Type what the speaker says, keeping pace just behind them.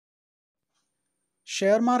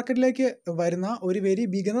Share മാർക്കറ്റിലേക്ക് വരുന്ന ഒരു വെരി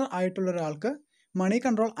ബിഗിനർ ആയിട്ടുള്ള ഒരാൾക്ക് മണി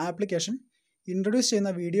കൺട്രോൾ ആപ്ലിക്കേഷൻ ഇൻട്രൊഡ്യൂസ്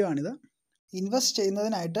ചെയ്യുന്ന വീഡിയോ ആണിത്. ഇൻവെസ്റ്റ്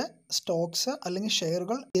ചെയ്യുന്നതിനായിട്ട് സ്റ്റോക്സ് അല്ലെങ്കിൽ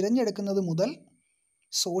ഷെയറുകൾ തിരഞ്ഞെടുക്കുന്നത് മുതൽ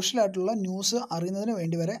സോഷ്യലായിട്ടുള്ള ന്യൂസ് അറിയുന്നതിന്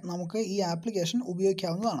വേണ്ടി വരെ നമുക്ക് ഈ ആപ്ലിക്കേഷൻ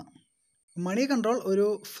ഉപയോഗിക്കാവുന്നതാണ്. മണി കൺട്രോൾ ഒരു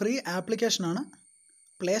ഫ്രീ ആപ്ലിക്കേഷനാണ്.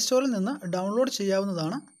 പ്ലേ സ്റ്റോറിൽ നിന്ന് ഡൗൺലോഡ്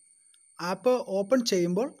ചെയ്യാവുന്നതാണ്. ആപ്പ് ഓപ്പൺ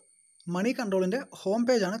ചെയ്യുമ്പോൾ മണി കൺട്രോളിൻ്റെ ഹോം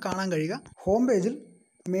പേജാണ് കാണാൻ കഴിയുക. ഹോം പേജിൽ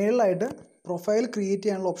മേളിലായിട്ട് പ്രൊഫൈൽ ക്രിയേറ്റ്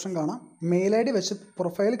ചെയ്യാനുള്ള ഓപ്ഷൻ കാണാം. മെയിൽ ഐ ഡി വെച്ച്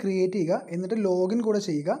പ്രൊഫൈൽ ക്രിയേറ്റ് ചെയ്യുക, എന്നിട്ട് ലോഗിൻ കൂടെ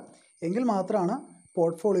ചെയ്യുക. എങ്കിൽ മാത്രമാണ്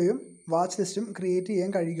പോർട്ട്ഫോളിയോയും വാച്ച് ലിസ്റ്റും ക്രിയേറ്റ് ചെയ്യാൻ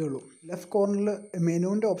കഴിയുകയുള്ളൂ. ലെഫ്റ്റ് കോർണറിൽ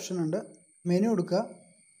മെനുവിൻ്റെ ഓപ്ഷൻ ഉണ്ട്. മെനു എടുക്കുക.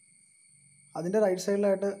 അതിൻ്റെ റൈറ്റ്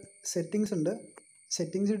സൈഡിലായിട്ട് സെറ്റിങ്സ് ഉണ്ട്.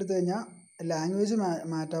 സെറ്റിങ്സ് എടുത്തു കഴിഞ്ഞാൽ ലാംഗ്വേജ്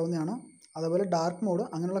മാറ്റാവുന്നതാണ്. അതുപോലെ ഡാർക്ക് മോഡ്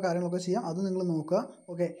അങ്ങനെയുള്ള കാര്യങ്ങളൊക്കെ ചെയ്യാം. അത് നിങ്ങൾ നോക്കുക.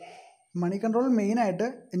 ഓക്കെ, മണി കൺട്രോൾ മെയിനായിട്ട്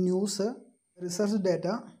news, research data,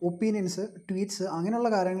 opinions, tweets അങ്ങനെയുള്ള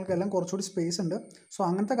കാര്യങ്ങൾക്കെല്ലാം കുറച്ചുകൂടി സ്പേസ് ഉണ്ട്. സോ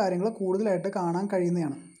അങ്ങനത്തെ കാര്യങ്ങൾ കൂടുതലായിട്ട് കാണാൻ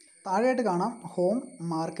കഴിയുന്നതാണ്. താഴെയായിട്ട് കാണാം ഹോം,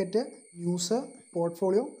 മാർക്കറ്റ്, ന്യൂസ്,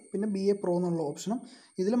 പോർട്ട്ഫോളിയോ, പിന്നെ BA Pro എന്നുള്ള ഓപ്ഷനും.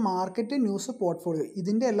 ഇതിൽ മാർക്കറ്റ്, ന്യൂസ്, പോർട്ട്ഫോളിയോ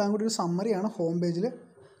ഇതിൻ്റെ എല്ലാം കൂടി ഒരു സമ്മറിയാണ് ഹോം പേജിൽ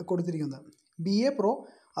കൊടുത്തിരിക്കുന്നത്. BA Pro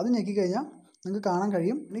അത് ഞെക്കിക്കഴിഞ്ഞാൽ നിങ്ങൾക്ക് കാണാൻ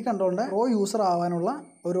കഴിയും മണി കൺട്രോളിൻ്റെ പ്രോ യൂസർ ആവാനുള്ള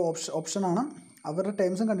ഒരു ഓപ്ഷനാണ്. അവരുടെ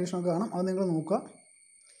ടേംസും കണ്ടീഷനൊക്കെ കാണാം. അത് നിങ്ങൾ നോക്കുക.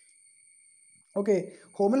 ഓക്കെ,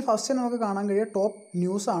 ഹോമിൽ ഫസ്റ്റ് നമുക്ക് കാണാൻ കഴിയുക ടോപ്പ്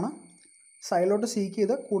ന്യൂസാണ്. സൈഡിലോട്ട് സീക്ക്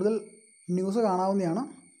ചെയ്ത് കൂടുതൽ ന്യൂസ് കാണാവുന്നതാണ്.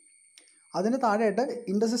 അതിന് താഴെയായിട്ട്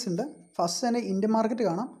ഇൻഡസസ് ഉണ്ട്. ഫസ്റ്റ് തന്നെ ഇന്ത്യൻ മാർക്കറ്റ്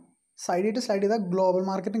കാണാം. സൈഡിട്ട് സ്ലൈഡ് ചെയ്താൽ ഗ്ലോബൽ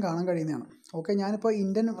മാർക്കറ്റും കാണാൻ കഴിയുന്നതാണ്. ഓക്കെ, ഞാനിപ്പോൾ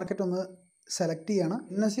ഇന്ത്യൻ മാർക്കറ്റ് ഒന്ന് സെലക്ട് ചെയ്യുകയാണ്.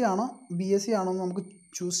 NSE ആണോ BSE ആണോ എന്ന് നമുക്ക്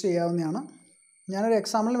ചൂസ് ചെയ്യാവുന്നതാണ്. ഞാനൊരു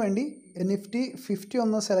എക്സാമ്പിളിന് വേണ്ടി നിഫ്റ്റി 50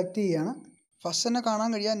 ഒന്ന് സെലക്ട് ചെയ്യുകയാണ്. ഫസ്റ്റ് തന്നെ കാണാൻ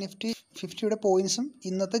കഴിയുക നിഫ്റ്റി 50യുടെ പോയിൻറ്സും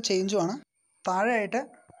ഇന്നത്തെ ചേഞ്ചുമാണ്. താഴെയായിട്ട്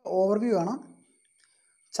ഓവർവ്യൂ കാണാം,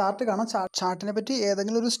 ചാർട്ട് കാണാം. ചാർട്ടിനെ പറ്റി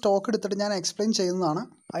ഏതെങ്കിലും ഒരു സ്റ്റോക്ക് എടുത്തിട്ട് ഞാൻ എക്സ്പ്ലെയിൻ ചെയ്യുന്നതാണ്.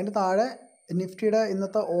 അതിൻ്റെ താഴെ നിഫ്റ്റിയുടെ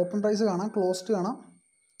ഇന്നത്തെ ഓപ്പൺ പ്രൈസ് കാണാം, ക്ലോസ്ഡ് കാണാം,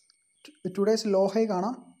 2 ഡേയ്സ് ലോ ഹൈ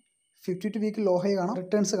കാണാം, 52 വീക്ക് ലോ ഹൈ കാണാം,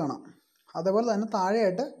 റിട്ടേൺസ് കാണാം. അതേപോലെ തന്നെ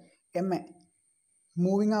താഴെയായിട്ട് MA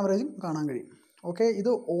മൂവിങ് ആവറേജും കാണാൻ കഴിയും. ഓക്കെ,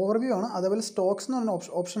 ഇത് ഓവർവ്യൂ ആണ്. അതേപോലെ സ്റ്റോക്സ് എന്ന് പറഞ്ഞ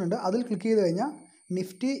ഓപ്ഷൻ ഉണ്ട്. അതിൽ ക്ലിക്ക് ചെയ്ത് കഴിഞ്ഞാൽ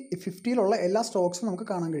നിഫ്റ്റി 50യിലുള്ള എല്ലാ സ്റ്റോക്സും നമുക്ക്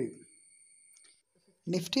കാണാൻ കഴിയും.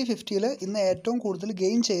 നിഫ്റ്റി 50യിൽ ഇന്ന് ഏറ്റവും കൂടുതൽ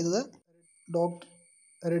ഗെയിൻ ചെയ്തത് ഡോക്ടർ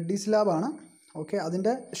റെഡ്ഡീസ് ലാബാണ്. ഓക്കെ,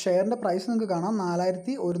 അതിൻ്റെ ഷെയറിൻ്റെ പ്രൈസ് നിങ്ങൾക്ക് കാണാം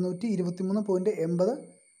 4123.80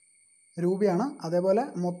 രൂപയാണ്. അതേപോലെ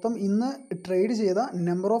മൊത്തം ഇന്ന് ട്രേഡ് ചെയ്ത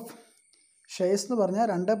നമ്പർ ഓഫ് ഷെയർസ് എന്ന് പറഞ്ഞാൽ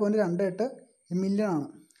 2.28 മില്യൺ ആണ്.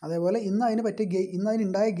 അതേപോലെ ഇന്ന്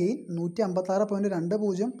അതിനുണ്ടായ ഗെയിൻ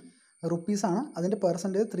 156.20 റുപ്പീസാണ്. അതിൻ്റെ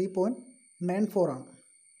പെർസെൻറ്റേജ് 3.94 ആണ്.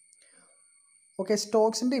 ഓക്കെ,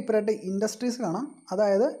 സ്റ്റോക്സിൻ്റെ ഇപ്പോഴായിട്ട് ഇൻഡസ്ട്രീസ് കാണാം.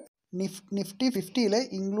 അതായത് നിഫ്റ്റി 50യിൽ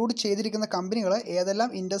ഇൻക്ലൂഡ് ചെയ്തിരിക്കുന്ന കമ്പനികൾ ഏതെല്ലാം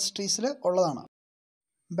ഇൻഡസ്ട്രീസിൽ ഉള്ളതാണ്.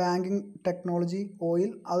 ബാങ്കിങ്, ടെക്നോളജി,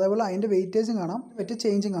 ഓയിൽ, അതേപോലെ അതിൻ്റെ വെയിറ്റേജും കാണാം,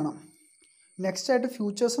 ചേഞ്ചും കാണാം. നെക്സ്റ്റ് ആയിട്ട്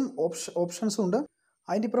ഫ്യൂച്ചേഴ്സും ഓപ്ഷൻസും ഉണ്ട്.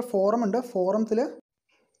 അതിൻ്റെ ഇപ്പോൾ ഫോറം ഉണ്ട്. ഫോറത്തിൽ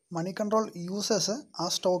മണി കൺട്രോൾ യൂസേഴ്സ് ആ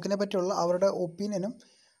സ്റ്റോക്കിനെ പറ്റിയുള്ള അവരുടെ ഒപ്പീനിയനും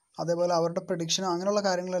അതേപോലെ അവരുടെ പ്രഡിക്ഷനും അങ്ങനെയുള്ള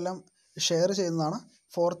കാര്യങ്ങളെല്ലാം ഷെയർ ചെയ്യുന്നതാണ്.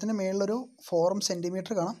 ഫോറത്തിന് മേളിലൊരു ഫോറം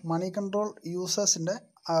സെൻറ്റിമീറ്റർ കാണാം. മണി കൺട്രോൾ യൂസേഴ്സിൻ്റെ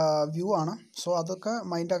വ്യൂ ആണ്. സോ അതൊക്കെ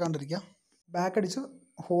മൈൻഡ് ആക്കാണ്ടിരിക്കുക. ബാക്ക് അടിച്ച്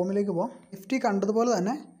ഹോമിലേക്ക് പോകാം. നിഫ്റ്റി കണ്ടതുപോലെ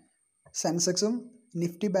തന്നെ സെൻസെക്സും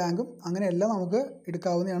നിഫ്റ്റി ബാങ്കും അങ്ങനെയെല്ലാം നമുക്ക്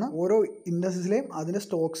എടുക്കാവുന്നതാണ്. ഓരോ ഇൻഡസ്ട്രീസിലെയും അതിൻ്റെ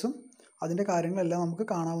സ്റ്റോക്സും അതിൻ്റെ കാര്യങ്ങളെല്ലാം നമുക്ക്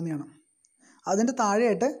കാണാവുന്നതാണ്. അതിൻ്റെ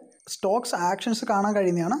താഴെയായിട്ട് സ്റ്റോക്സ് ആക്ഷൻസ് കാണാൻ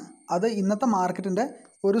കഴിയുന്നതാണ്. അത് ഇന്നത്തെ മാർക്കറ്റിൻ്റെ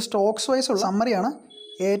ഒരു സ്റ്റോക്സ് വൈസ് ഉള്ള സമ്മറിയാണ്.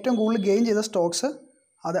 ഏറ്റവും കൂടുതൽ ഗെയിൻ ചെയ്ത സ്റ്റോക്സ്,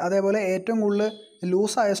 അതേപോലെ ഏറ്റവും കൂടുതൽ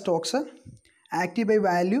ലൂസായ Stokes, active by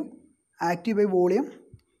value, active by volume,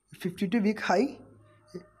 52 week high,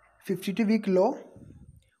 52 week law,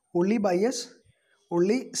 only buyers,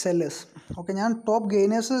 only sellers. Okay, ഞാൻ ടോപ്പ്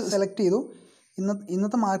ഗെയിനേഴ്സ് സെലക്ട് ചെയ്തു.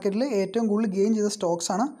 ഇന്നത്തെ മാർക്കറ്റിൽ ഏറ്റവും കൂടുതൽ ഗെയിൻ ചെയ്ത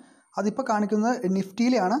സ്റ്റോക്സാണ്. അതിപ്പോൾ കാണിക്കുന്നത്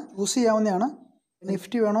നിഫ്റ്റിയിലാണ്. ചൂസ് ചെയ്യാവുന്നതാണ്.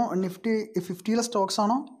 നിഫ്റ്റി വേണോ, നിഫ്റ്റി 50യിലെ സ്റ്റോക്സ്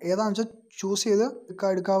ആണോ, ഏതാണെന്ന് വെച്ചാൽ ചൂസ് ചെയ്ത്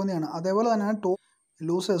എടുക്കാവുന്നതാണ്. അതേപോലെ തന്നെയാണ് top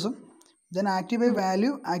ലൂസേഴ്സും. Then active by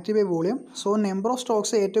value, active by volume. So number of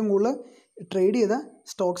Stokes ഏറ്റവും കൂടുതൽ ട്രേഡ് ചെയ്ത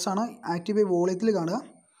സ്റ്റോക്സാണ് ആക്റ്റീവ് ബൈ വോളിയത്തിൽ കാണുക.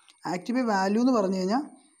 ആക്റ്റീവ് ബൈ വാല്യൂ എന്ന് പറഞ്ഞു കഴിഞ്ഞാൽ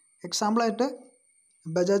എക്സാമ്പിളായിട്ട്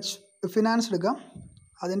ബജാജ് ഫിനാൻസ് എടുക്കാം.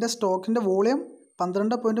 അതിൻ്റെ സ്റ്റോക്കിൻ്റെ വോളിയം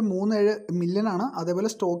 12.37 മില്യൺ ആണ്. അതേപോലെ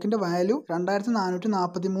സ്റ്റോക്കിൻ്റെ വാല്യൂ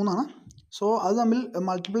 2443 ആണ്. സോ അത് തമ്മിൽ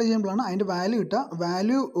മൾട്ടിപ്ലൈ ചെയ്യുമ്പോഴാണ് അതിൻ്റെ വാല്യൂ കിട്ടുക.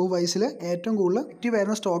 വാല്യൂ വൈസിൽ ഏറ്റവും കൂടുതൽ ആക്റ്റീവ്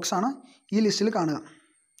ആയിരുന്ന സ്റ്റോക്സാണ് ഈ ലിസ്റ്റിൽ കാണുക.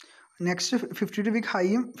 Next 52 week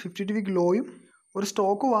ഹൈയും 52 week ലോയും. ഒരു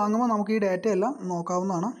സ്റ്റോക്ക് വാങ്ങുമ്പോൾ നമുക്ക് ഈ ഡാറ്റ എല്ലാം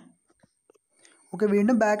നോക്കാവുന്നതാണ്. ഓക്കെ,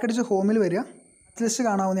 വീണ്ടും ബാക്ക് അടിച്ച് ഹോമിൽ വരിക. ലിസ്റ്റ്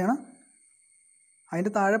കാണാവുന്നതാണ്.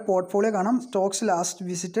 അതിൻ്റെ താഴെ പോർട്ട്ഫോളിയോ കാണാം, സ്റ്റോക്സ് ലാസ്റ്റ്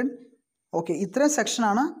വിസിറ്റഡ്. ഓക്കെ, ഇത്രയും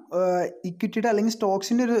സെക്ഷനാണ് ഇക്വിറ്റിയുടെ അല്ലെങ്കിൽ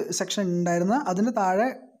സ്റ്റോക്സിൻ്റെ ഒരു സെക്ഷൻ ഉണ്ടായിരുന്നത്. അതിൻ്റെ താഴെ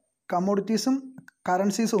കമ്മോഡിറ്റീസും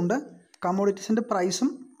കറൻസീസും ഉണ്ട്. കമ്മോഡിറ്റീസിൻ്റെ പ്രൈസും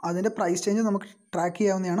അതിൻ്റെ പ്രൈസ് ചേഞ്ചും നമുക്ക് ട്രാക്ക്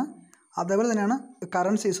ചെയ്യാവുന്നതാണ്. അതേപോലെ തന്നെയാണ്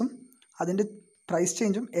കറൻസീസും അതിൻ്റെ പ്രൈസ്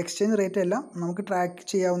ചേഞ്ചും എക്സ്ചേഞ്ച് റേറ്റും എല്ലാം നമുക്ക് ട്രാക്ക്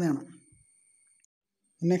ചെയ്യാവുന്നതാണ്.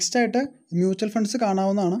 നെക്സ്റ്റായിട്ട് മ്യൂച്വൽ ഫണ്ട്സ്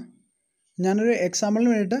കാണാവുന്നതാണ്. ഞാനൊരു എക്സാമ്പിളിന്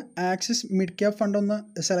വേണ്ടിയിട്ട് ആക്സിസ് മിഡ് ക്യാപ് ഫണ്ട് ഒന്ന്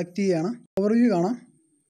സെലക്ട് ചെയ്യുകയാണ്. ഓവർവ്യൂ കാണാം.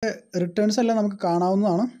 റിട്ടേൺസ് എല്ലാം നമുക്ക്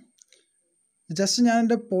കാണാവുന്നതാണ്. ജസ്റ്റ് ഞാൻ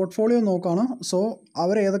എൻ്റെ പോർട്ട്ഫോളിയോ നോക്കുകയാണ്. സോ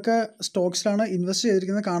അവർ ഏതൊക്കെ സ്റ്റോക്സിലാണ് ഇൻവെസ്റ്റ്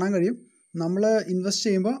ചെയ്തിരിക്കുന്നത് കാണാൻ കഴിയും. നമ്മൾ ഇൻവെസ്റ്റ്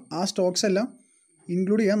ചെയ്യുമ്പോൾ ആ സ്റ്റോക്സ് എല്ലാം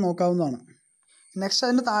ഇൻക്ലൂഡ് ചെയ്യാൻ നോക്കാവുന്നതാണ്. നെക്സ്റ്റ്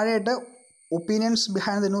അതിൻ്റെ താഴെയായിട്ട് ഒപ്പീനിയൻസ്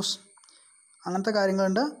ബിഹൈൻഡ് ദ ന്യൂസ് അങ്ങനത്തെ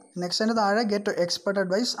കാര്യങ്ങളുണ്ട്. നെക്സ്റ്റ് അതിൻ്റെ താഴെ ഗെറ്റ് എക്സ്പെർട്ട്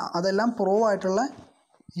അഡ്വൈസ്, അതെല്ലാം പ്രോ ആയിട്ടുള്ള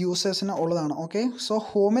യൂസേഴ്സിന് ഉള്ളതാണ്. ഓക്കെ, സോ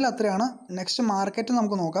ഹോമിൽ അത്രയാണ്. നെക്സ്റ്റ് മാർക്കറ്റ്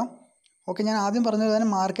നമുക്ക് നോക്കാം. ഓക്കെ, ഞാൻ ആദ്യം പറഞ്ഞത് തന്നെ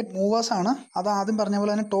മാർക്കറ്റ് മൂവേഴ്സാണ്. അത് ആദ്യം പറഞ്ഞ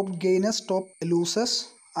പോലെ തന്നെ ടോപ്പ് ഗെയിനേഴ്സ്, ടോപ്പ് ലൂസേഴ്സ്,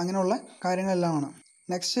 അങ്ങനെയുള്ള കാര്യങ്ങളെല്ലാമാണ്.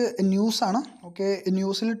 നെക്സ്റ്റ് ന്യൂസാണ്. ഓക്കെ,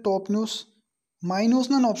 ന്യൂസിൽ ടോപ്പ് ന്യൂസ്, മൈ ന്യൂസ്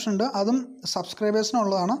എന്നൊരു ഓപ്ഷൻ ഉണ്ട്. അതും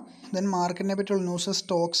സബ്സ്ക്രൈബേഴ്സിനുള്ളതാണ്. ദെൻ മാർക്കറ്റിനെ പറ്റിയുള്ള news,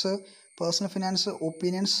 Stokes, personal finance,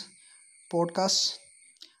 opinions, podcast.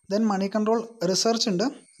 Then മണി കൺട്രോൾ റിസർച്ച് ഉണ്ട്.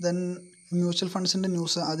 ദെൻ മ്യൂച്വൽ ഫണ്ട്സിൻ്റെ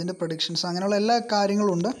ന്യൂസ്, അതിൻ്റെ പ്രഡിക്ഷൻസ്, അങ്ങനെയുള്ള എല്ലാ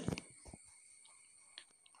കാര്യങ്ങളും ഉണ്ട്.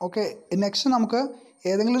 ഓക്കെ, നെക്സ്റ്റ് നമുക്ക്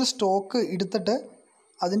ഏതെങ്കിലും ഒരു സ്റ്റോക്ക് എടുത്തിട്ട്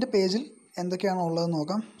അതിൻ്റെ പേജിൽ എന്തൊക്കെയാണോ ഉള്ളതെന്ന്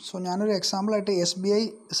നോക്കാം. സോ ഞാനൊരു എക്സാമ്പിളായിട്ട് SBI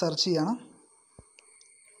സെർച്ച് ചെയ്യണം.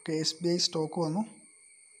 ഓക്കെ, SBI സ്റ്റോക്ക് വന്നു.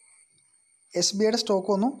 SBIയുടെ സ്റ്റോക്ക്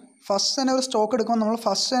വന്നു. ഫസ്റ്റ് തന്നെ ഒരു സ്റ്റോക്ക് എടുക്കുമ്പോൾ നമ്മൾ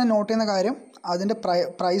ഫസ്റ്റ് തന്നെ നോട്ട് ചെയ്യുന്ന കാര്യം അതിൻ്റെ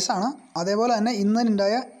പ്രൈസാണ്. അതേപോലെ തന്നെ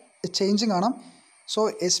ഇന്നുണ്ടായ ചേഞ്ചും കാണാം. സോ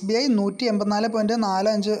SBI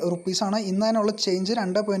 184.45 റുപ്പീസാണ്. ഇന്ന് അതിനുള്ള ചേഞ്ച്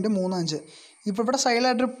 2.35. ഇപ്പോൾ ഇവിടെ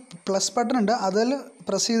സൈഡിലായിട്ടൊരു പ്ലസ് ബട്ടൺ ഉണ്ട്. അതിൽ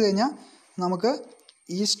പ്രസ് ചെയ്ത് കഴിഞ്ഞാൽ നമുക്ക്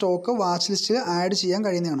ഈ സ്റ്റോക്ക് വാച്ച് ലിസ്റ്റിൽ ആഡ് ചെയ്യാൻ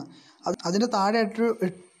കഴിയുന്നതാണ്. അതിൻ്റെ താഴെയായിട്ടൊരു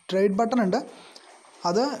ട്രേഡ് ബട്ടൺ ഉണ്ട്.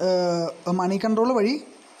 അത് മണി കൺട്രോൾ വഴി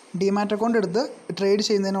ഡിമാറ്റ് അക്കൗണ്ട് എടുത്ത് ട്രേഡ്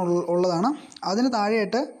ചെയ്യുന്നതിന് ഉള്ളതാണ്. അതിന്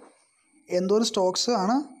താഴെയായിട്ട് എന്തോരം സ്റ്റോക്സ്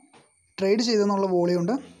ആണ് ട്രേഡ് ചെയ്തതെന്നുള്ള വോളിയം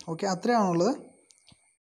ഉണ്ട്. ഓക്കെ, അത്രയാണുള്ളത്.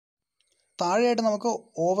 താഴെയായിട്ട് നമുക്ക്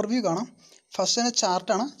ഓവർവ്യൂ കാണാം. ഫസ്റ്റ് തന്നെ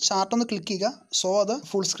ചാർട്ടാണ്. ചാർട്ട് ഒന്ന് ക്ലിക്ക് ചെയ്യുക. സോ അത്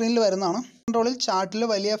ഫുൾ സ്ക്രീനിൽ വരുന്നതാണ്. കൺട്രോളിൽ ചാർട്ടിൽ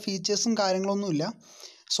വലിയ ഫീച്ചേഴ്സും കാര്യങ്ങളൊന്നുമില്ല.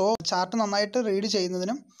 സോ ചാർട്ട് നന്നായിട്ട് റീഡ്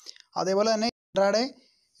ചെയ്യുന്നതിനും അതേപോലെ തന്നെ ഇൻട്രാഡേ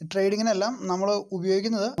ട്രേഡിങ്ങിനെല്ലാം നമ്മൾ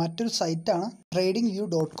ഉപയോഗിക്കുന്നത് മറ്റൊരു സൈറ്റാണ്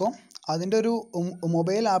tradingview.com. അതിൻ്റെ ഒരു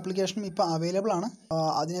മൊബൈൽ ആപ്ലിക്കേഷനും ഇപ്പോൾ അവൈലബിൾ ആണ്.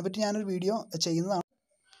 അതിനെപ്പറ്റി ഞാനൊരു വീഡിയോ ചെയ്യുന്നതാണ്.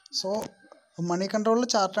 സോ മണി കൺട്രോളിൽ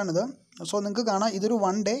ചാർട്ടാണിത്. സോ നിങ്ങൾക്ക് കാണാം ഇതൊരു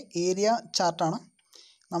 1 ഡേ ഏരിയ ചാർട്ടാണ്.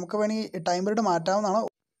 നമുക്ക് വേണമെങ്കിൽ ടൈം പീരീഡ് മാറ്റാവുന്നതാണ്.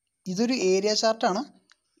 ഇതൊരു ഏരിയ ചാർട്ടാണ്.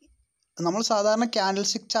 നമ്മൾ സാധാരണ ക്യാൻഡിൽ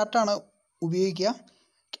സ്റ്റിക്ക് ചാർട്ടാണ് ഉപയോഗിക്കുക.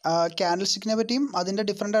 ക്യാൻഡിൽ സ്റ്റിക്കിനെ പറ്റിയും അതിൻ്റെ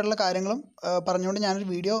ഡിഫറെൻ്റ് ആയിട്ടുള്ള കാര്യങ്ങളും പറഞ്ഞുകൊണ്ട് ഞാനൊരു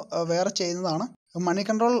വീഡിയോ വേറെ ചെയ്യുന്നതാണ്. മണി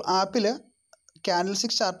കൺട്രോൾ ആപ്പിൽ ക്യാൻഡിൽ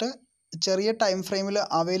സ്റ്റിക്ക് ചാർട്ട് ചെറിയ ടൈം ഫ്രെയിമിൽ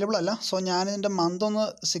അവൈലബിൾ അല്ല. സോ ഞാനിതിൻ്റെ മന്ത് ഒന്ന്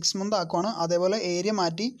 6 മന്ത് ആക്കുവാണ്. അതേപോലെ ഏരിയ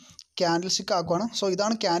മാറ്റി ക്യാൻഡിൽ സ്റ്റിക്ക് ആക്കുവാണ്. സോ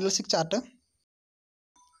ഇതാണ് ക്യാൻഡിൽ സ്റ്റിക്ക് ചാർട്ട്.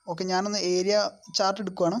 ഓക്കെ, ഞാനൊന്ന് ഏരിയ ചാർട്ട്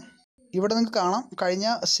എടുക്കുവാണ്. ഇവിടെ നിങ്ങൾക്ക് കാണാം കഴിഞ്ഞ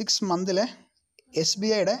 6 മന്തിലെ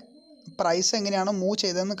SBIയുടെ പ്രൈസ് എങ്ങനെയാണ് മൂവ്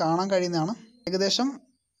ചെയ്തതെന്ന് കാണാൻ കഴിയുന്നതാണ്. ഏകദേശം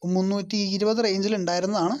 320 റേഞ്ചിൽ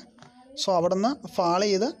ഉണ്ടായിരുന്നതാണ്. സോ അവിടെ നിന്ന് ഫാൾ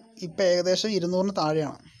ചെയ്ത് ഇപ്പോൾ ഏകദേശം 200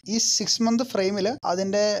 താഴെയാണ്. ഈ 6 മന്ത് ഫ്രെയിമിൽ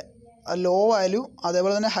അതിൻ്റെ ലോ വാല്യൂ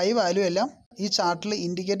അതേപോലെ തന്നെ ഹൈ വാല്യൂ എല്ലാം ഈ ചാർട്ടിൽ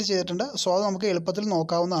ഇൻഡിക്കേറ്റ് ചെയ്തിട്ടുണ്ട്. സോ അത് നമുക്ക് എളുപ്പത്തിൽ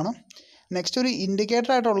നോക്കാവുന്നതാണ്. നെക്സ്റ്റ് ഒരു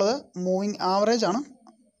ഇൻഡിക്കേറ്റർ ആയിട്ടുള്ളത് മൂവിങ് ആവറേജ് ആണ്.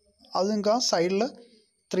 അത് നിങ്ങൾക്ക് ആ സൈഡിൽ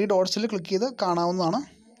 3 ഡോട്ട്സിൽ ക്ലിക്ക് ചെയ്ത് കാണാവുന്നതാണ്.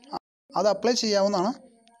 അത് അപ്ലൈ ചെയ്യാവുന്നതാണ്.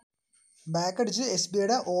 ബാക്ക് അടിച്ച്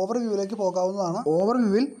SBIയുടെ ഓവർവ്യൂവിലേക്ക് പോകാവുന്നതാണ്.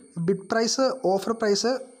 ഓവർവ്യൂവിൽ bid price, offer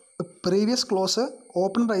price, previous close,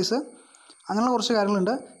 open price, അങ്ങനെയുള്ള കുറച്ച്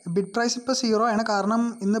കാര്യങ്ങളുണ്ട്. ബിഡ് പ്രൈസ് ഇപ്പോൾ 0 ആണ്, കാരണം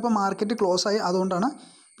ഇന്നിപ്പോൾ മാർക്കറ്റ് ക്ലോസ് ആയി, അതുകൊണ്ടാണ്.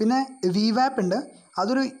 പിന്നെ VWAP ഉണ്ട്.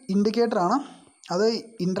 അതൊരു ഇൻഡിക്കേറ്ററാണ്. അത്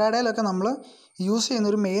ഇൻട്രാഡേയിലൊക്കെ നമ്മൾ യൂസ്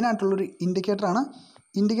ചെയ്യുന്നൊരു മെയിനായിട്ടുള്ളൊരു ഇൻഡിക്കേറ്ററാണ്.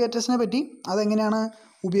 ഇൻഡിക്കേറ്റേഴ്സിനെ പറ്റി അതെങ്ങനെയാണ്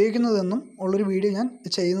ഉപയോഗിക്കുന്നതെന്നും ഉള്ളൊരു വീഡിയോ ഞാൻ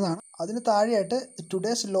ചെയ്യുന്നതാണ്. അതിന് താഴെയായിട്ട്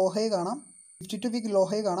ടുഡേസ് ലോ ഹൈ കാണാം, 52 വീക്ക് ലോ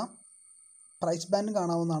ഹൈ കാണാം, പ്രൈസ് ബാൻഡ്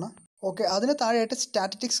കാണാവുന്നതാണ്. ഓക്കെ, അതിന് താഴെയായിട്ട്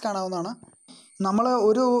സ്റ്റാറ്റിസ്റ്റിക്സ് കാണാവുന്നതാണ്. നമ്മൾ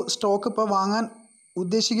ഒരു സ്റ്റോക്ക് ഇപ്പോൾ വാങ്ങാൻ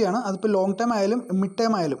ഉദ്ദേശിക്കുകയാണ്. അതിപ്പോൾ ലോങ് ടൈം ആയാലും മിഡ്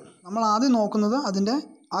ടൈം ആയാലും നമ്മൾ ആദ്യം നോക്കുന്നത് അതിൻ്റെ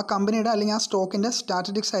ആ കമ്പനിയുടെ അല്ലെങ്കിൽ ആ സ്റ്റോക്കിൻ്റെ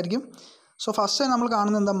സ്റ്റാറ്റിസ്റ്റിക്സ് ആയിരിക്കും. സോ ഫസ്റ്റ് നമ്മൾ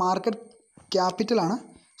കാണുന്നത് എന്താ, മാർക്കറ്റ് ക്യാപിറ്റലാണ്.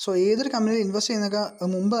 സോ ഏതൊരു കമ്പനിയിൽ ഇൻവെസ്റ്റ് ചെയ്യുന്നതിനൊക്കെ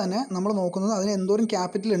മുമ്പ് തന്നെ നമ്മൾ നോക്കുന്നത് അതിന് എന്തോരം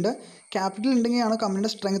ക്യാപിറ്റൽ ഉണ്ട്. ക്യാപിറ്റൽ ഉണ്ടെങ്കിലാണ്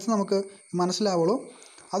കമ്പനിയുടെ സ്ട്രെങ്ത് നമുക്ക് മനസ്സിലാവുള്ളൂ.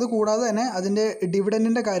 അതുകൂടാതെ തന്നെ അതിൻ്റെ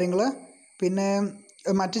ഡിവിഡൻറ്റിൻ്റെ കാര്യങ്ങൾ, പിന്നെ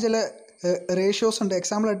മറ്റ് ചില റേഷ്യോസ് ഉണ്ട്.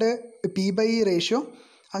 എക്സാമ്പിളായിട്ട് P/E റേഷ്യോ,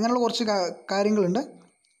 അങ്ങനെയുള്ള കുറച്ച് കാര്യങ്ങളുണ്ട്.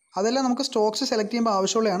 അതെല്ലാം നമുക്ക് സ്റ്റോക്സ് സെലക്ട് ചെയ്യുമ്പോൾ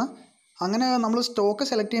ആവശ്യമുള്ളതാണ്. അങ്ങനെ നമ്മൾ സ്റ്റോക്ക്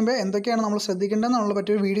സെലക്ട് ചെയ്യുമ്പോൾ എന്തൊക്കെയാണ് നമ്മൾ ശ്രദ്ധിക്കേണ്ടതെന്നുള്ള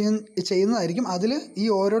പറ്റിയൊരു വീഡിയോ ഞാൻ ചെയ്യുന്നതായിരിക്കും. അതിൽ ഈ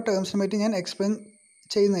ഓരോ ടേംസിനെ പറ്റി ഞാൻ എക്സ്പ്ലെയിൻ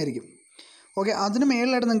ചെയ്യുന്നതായിരിക്കും. ഓക്കെ, അതിന്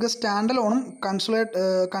മേളിലായിട്ട് നിങ്ങൾക്ക് സ്റ്റാൻഡ് അലോണും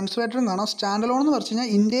കൺസോളിഡേറ്റഡും കാണാം. സ്റ്റാൻഡ് അലോൺ എന്ന് പറഞ്ഞു കഴിഞ്ഞാൽ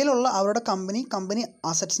ഇന്ത്യയിലുള്ള അവരുടെ കമ്പനി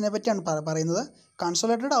അസറ്റ്സിനെ പറ്റിയാണ് പറയുന്നത്.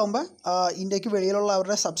 കൺസോളിഡേറ്റഡ് ആകുമ്പോൾ ഇന്ത്യക്ക് വെളിയിലുള്ള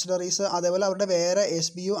അവരുടെ സബ്സിഡറീസ്, അതേപോലെ അവരുടെ വേറെ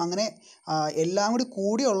SBU, അങ്ങനെ എല്ലാം കൂടി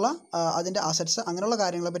കൂടിയുള്ള അതിൻ്റെ അസറ്റ്സ്, അങ്ങനെയുള്ള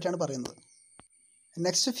കാര്യങ്ങളെ പറ്റിയാണ് പറയുന്നത്.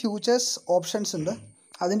 നെക്സ്റ്റ് ഫ്യൂച്ചേഴ്സ് ഓപ്ഷൻസ് ഉണ്ട്,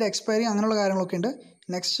 അതിൻ്റെ എക്സ്പയറി അങ്ങനെയുള്ള കാര്യങ്ങളൊക്കെ ഉണ്ട്.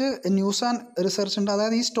 നെക്സ്റ്റ് ന്യൂസ് ആൻഡ് റിസർച്ച് ഉണ്ട്,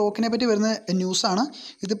 അതായത് ഈ സ്റ്റോക്കിനെ പറ്റി വരുന്ന ന്യൂസാണ്.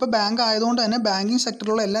 ഇതിപ്പോൾ ബാങ്ക് ആയതുകൊണ്ട് തന്നെ ബാങ്കിങ്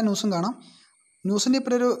സെക്ടറിലുള്ള എല്ലാ ന്യൂസും കാണാം. ന്യൂസിൻ്റെ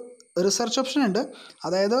ഇപ്പോൾ ഒരു റിസർച്ച് ഓപ്ഷൻ ഉണ്ട്,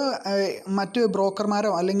 അതായത് മറ്റ്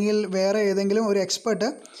ബ്രോക്കർമാരോ അല്ലെങ്കിൽ വേറെ ഏതെങ്കിലും ഒരു എക്സ്പേർട്ട്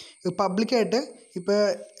പബ്ലിക്കായിട്ട് ഇപ്പോൾ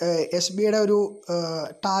SBIയുടെ ഒരു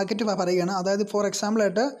ടാർഗറ്റ് പറയുകയാണ്. അതായത് ഫോർ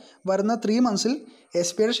എക്സാമ്പിളായിട്ട് വരുന്ന 3 monthsൽ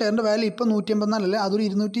SBIയുടെ ഷെയറിൻ്റെ വാല്യൂ ഇപ്പോൾ 184 അതൊരു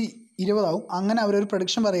 220 ആവും. അങ്ങനെ അവരൊരു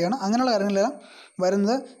പ്രഡിക്ഷൻ പറയുകയാണ്. അങ്ങനെയുള്ള കാര്യങ്ങളെല്ലാം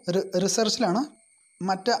വരുന്നത് റിസർച്ചിലാണ്.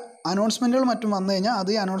 മറ്റ് അനൗൺസ്മെൻറ്റുകൾ മറ്റും വന്നു കഴിഞ്ഞാൽ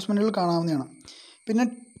അത് ഈ അനൗൺസ്മെൻറ്റുകൾ കാണാവുന്നതാണ്. പിന്നെ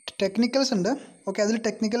ടെക്നിക്കൽസ് ഉണ്ട്. ഓക്കെ, അതിൽ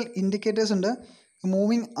ടെക്നിക്കൽ ഇൻഡിക്കേറ്റേഴ്സ് ഉണ്ട്,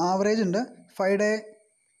 മൂവിങ് ആവറേജ് ഉണ്ട്, 5 day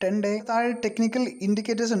 10 day താഴെ ടെക്നിക്കൽ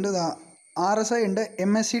ഇൻഡിക്കേറ്റേഴ്സ് ഉണ്ട്, RSI ഉണ്ട്,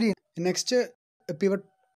 MACD ഉണ്ട്. നെക്സ്റ്റ്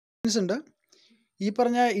പിവറ്റ് ഉണ്ട്. ഈ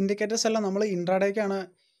പറഞ്ഞ ഇൻഡിക്കേറ്റേഴ്സ് എല്ലാം നമ്മൾ ഇൻട്രാഡേക്കാണ്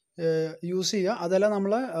യൂസ് ചെയ്യുക. അതെല്ലാം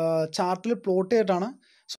നമ്മൾ ചാർട്ടിൽ പ്ലോട്ട് ചെയ്തിട്ടാണ്.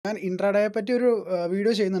 സോ ഞാൻ ഇൻട്രാഡേയെ പറ്റി ഒരു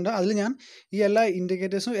വീഡിയോ ചെയ്യുന്നുണ്ട്, അതിൽ ഞാൻ ഈ എല്ലാ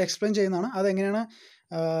ഇൻഡിക്കേറ്റേഴ്സും എക്സ്പ്ലെയിൻ ചെയ്യുന്നതാണ്. അതെങ്ങനെയാണ്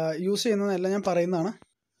യൂസ് ചെയ്യുന്നതെന്നെല്ലാം ഞാൻ പറയുന്നതാണ്.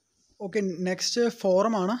 Okay, next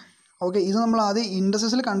ഫോറമാണ്. ഓക്കെ, ഇത് നമ്മൾ ആദ്യം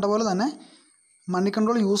ഇൻഡസ്ട്രീസിൽ കണ്ട പോലെ തന്നെ മണി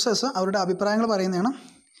കൺട്രോൾ യൂസേഴ്സ് അവരുടെ അഭിപ്രായങ്ങൾ പറയുന്നതാണ്.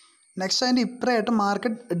 നെക്സ്റ്റ് അതിൻ്റെ ഇപ്പറയായിട്ട്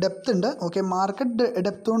മാർക്കറ്റ് ഡെപ്ത് ഉണ്ട്. ഓക്കെ, മാർക്കറ്റ്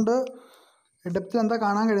ഡെപ്ത് എന്താ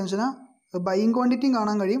കാണാൻ കഴിയുമെന്ന് വെച്ചാൽ ബൈയിങ് ക്വാണ്ടിറ്റിയും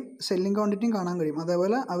കാണാൻ കഴിയും, സെല്ലിങ് ക്വാണ്ടിറ്റിയും കാണാൻ കഴിയും,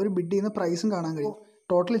 അതേപോലെ അവർ ബിഡ് ചെയ്യുന്ന പ്രൈസും കാണാൻ കഴിയും.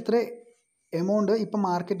 ടോട്ടൽ ഇത്ര എമൗണ്ട് ഇപ്പോൾ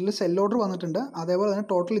മാർക്കറ്റിൽ സെൽ ഓർഡർ വന്നിട്ടുണ്ട്, അതേപോലെ തന്നെ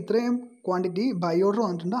ടോട്ടൽ ഇത്രയും ക്വാണ്ടിറ്റി ബൈ ഓർഡർ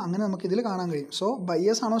വന്നിട്ടുണ്ട്. അങ്ങനെ നമുക്ക് ഇതിൽ കാണാൻ കഴിയും. സോ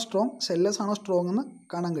ബയ്യേഴ്സ് ആണോ സ്ട്രോങ്, സെല്ലേഴ്സ് ആണോ സ്ട്രോങ് എന്ന്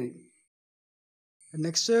കാണാൻ കഴിയും.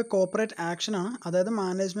 നെക്സ്റ്റ് കോർപ്പറേറ്റ് ആക്ഷനാണ്, അതായത്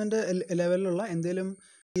മാനേജ്മെൻറ്റ് ലെവലിലുള്ള എന്തെങ്കിലും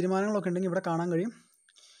തീരുമാനങ്ങളൊക്കെ ഉണ്ടെങ്കിൽ ഇവിടെ കാണാൻ കഴിയും.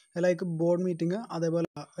 ലൈക്ക് ബോർഡ് മീറ്റിംഗ്, അതേപോലെ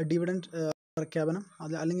ഡിവിഡൻഡ് പ്രഖ്യാപനം,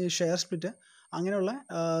 അത് അല്ലെങ്കിൽ ഷെയർ സ്പ്ലിറ്റ്, അങ്ങനെയുള്ള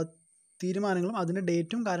തീരുമാനങ്ങളും അതിൻ്റെ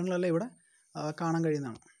ഡേറ്റും കാര്യങ്ങളെല്ലാം ഇവിടെ കാണാൻ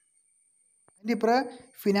കഴിയുന്നതാണ്. അതിൻ്റെ ഇപ്പുറം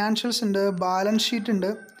ഫിനാൻഷ്യൽസ് ഉണ്ട്, ബാലൻസ് ഷീറ്റ് ഉണ്ട്,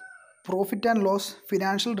 profit and loss,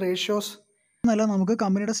 financial ratios എന്നെല്ലാം നമുക്ക്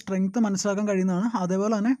കമ്പനിയുടെ സ്ട്രെങ്ത്ത് മനസ്സിലാക്കാൻ കഴിയുന്നതാണ്.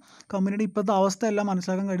 അതേപോലെ തന്നെ കമ്പനിയുടെ ഇപ്പോഴത്തെ അവസ്ഥയെല്ലാം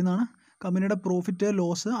മനസ്സിലാക്കാൻ കഴിയുന്നതാണ്. കമ്പനിയുടെ പ്രോഫിറ്റ്,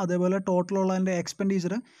 ലോസ്, അതേപോലെ ടോട്ടലുള്ള അതിൻ്റെ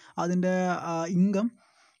എക്സ്പെൻഡിച്ചർ, അതിൻ്റെ ഇൻകം,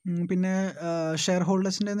 പിന്നെ ഷെയർ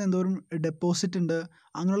ഹോൾഡേഴ്സിൻ്റെ എന്തോരം ഡെപ്പോസിറ്റ് ഉണ്ട്,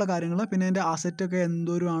 അങ്ങനെയുള്ള കാര്യങ്ങൾ, പിന്നെ അതിൻ്റെ അസറ്റൊക്കെ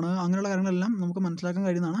എന്തോരമാണ്, അങ്ങനെയുള്ള കാര്യങ്ങളെല്ലാം നമുക്ക് മനസ്സിലാക്കാൻ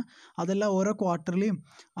കഴിയുന്നതാണ്. അതെല്ലാം ഓരോ ക്വാർട്ടർലിയും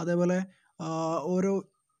അതേപോലെ ഓരോ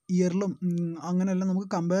ഇയറിലും അങ്ങനെയെല്ലാം നമുക്ക്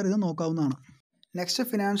കമ്പയർ ചെയ്ത് നോക്കാവുന്നതാണ്. നെക്സ്റ്റ്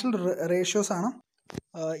ഫിനാൻഷ്യൽ റേഷ്യോസ് ആണ്.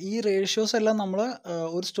 ഈ റേഷ്യോസ് എല്ലാം നമ്മൾ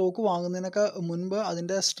ഒരു സ്റ്റോക്ക് വാങ്ങുന്നതിനൊക്കെ മുൻപ്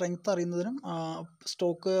അതിൻ്റെ സ്ട്രെങ്ത് അറിയുന്നതിനും,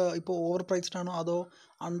 സ്റ്റോക്ക് ഇപ്പോൾ ഓവർ പ്രൈസ്ഡ് ആണോ അതോ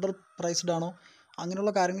അണ്ടർ പ്രൈസ്ഡ് ആണോ,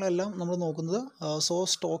 അങ്ങനെയുള്ള കാര്യങ്ങളെല്ലാം നമ്മൾ നോക്കുന്നത്. സോ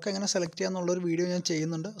സ്റ്റോക്ക് എങ്ങനെ സെലക്ട് ചെയ്യുക എന്നുള്ളൊരു വീഡിയോ ഞാൻ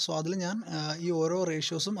ചെയ്യുന്നുണ്ട്. സോ അതിൽ ഞാൻ ഈ ഓരോ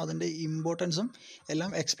റേഷ്യോസും അതിൻ്റെ ഇമ്പോർട്ടൻസും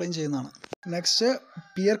എല്ലാം എക്സ്പ്ലെയിൻ ചെയ്യുന്നതാണ്. നെക്സ്റ്റ്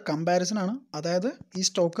പിയർ കമ്പാരിസൺ ആണ്, അതായത് ഈ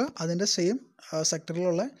സ്റ്റോക്ക് അതിൻ്റെ സെയിം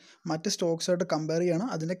സെക്ടറിലുള്ള മറ്റ് സ്റ്റോക്സായിട്ട് കമ്പയർ ചെയ്യുകയാണ്.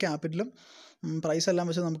 അതിൻ്റെ ക്യാപിറ്റലും പ്രൈസ് എല്ലാം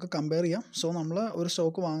വെച്ച് നമുക്ക് കമ്പയർ ചെയ്യാം. സോ നമ്മൾ ഒരു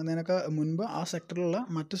സ്റ്റോക്ക് വാങ്ങുന്നതിനൊക്കെ മുൻപ് ആ സെക്ടറിലുള്ള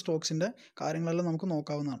മറ്റ് സ്റ്റോക്സിൻ്റെ കാര്യങ്ങളെല്ലാം നമുക്ക്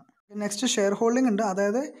നോക്കാവുന്നതാണ്. നെക്സ്റ്റ് ഷെയർ ഹോൾഡിംഗ് ഉണ്ട്,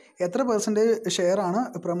 അതായത് എത്ര പെർസെൻറ്റേജ് ഷെയറാണ്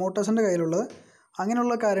പ്രൊമോട്ടേഴ്സിൻ്റെ കയ്യിലുള്ളത്,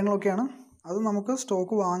 അങ്ങനെയുള്ള കാര്യങ്ങളൊക്കെയാണ്. അത് നമുക്ക്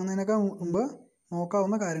സ്റ്റോക്ക് വാങ്ങുന്നതിനൊക്കെ മുമ്പ്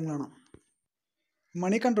നോക്കാവുന്ന കാര്യങ്ങളാണ്.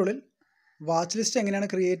 മണി കൺട്രോളിൽ വാച്ച് ലിസ്റ്റ് എങ്ങനെയാണ്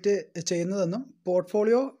ക്രിയേറ്റ് ചെയ്യുന്നതെന്നും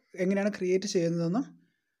പോർട്ട്ഫോളിയോ എങ്ങനെയാണ് ക്രിയേറ്റ് ചെയ്യുന്നതെന്നും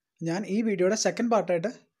ഞാൻ ഈ വീഡിയോയുടെ സെക്കൻഡ് പാർട്ടായിട്ട്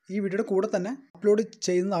ഈ വീഡിയോയുടെ കൂടെ തന്നെ അപ്ലോഡ്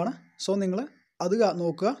ചെയ്യുന്നതാണ്. സോ നിങ്ങൾ അത്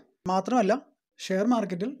നോക്കുക. മാത്രമല്ല ഷെയർ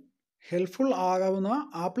മാർക്കറ്റിൽ ഹെൽപ്ഫുൾ ആകാവുന്ന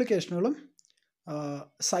ആപ്ലിക്കേഷനുകളും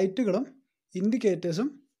സൈറ്റുകളും ഇൻഡിക്കേറ്റേഴ്സും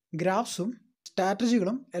ഗ്രാഫ്സും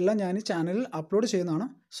സ്ട്രാറ്റജികളും എല്ലാം ഞാൻ ഈ ചാനലിൽ അപ്ലോഡ് ചെയ്യുന്നതാണ്.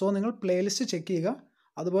 സോ നിങ്ങൾ പ്ലേലിസ്റ്റ് ചെക്ക് ചെയ്യുക,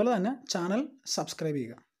 അതുപോലെ തന്നെ ചാനൽ സബ്സ്ക്രൈബ്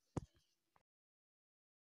ചെയ്യുക.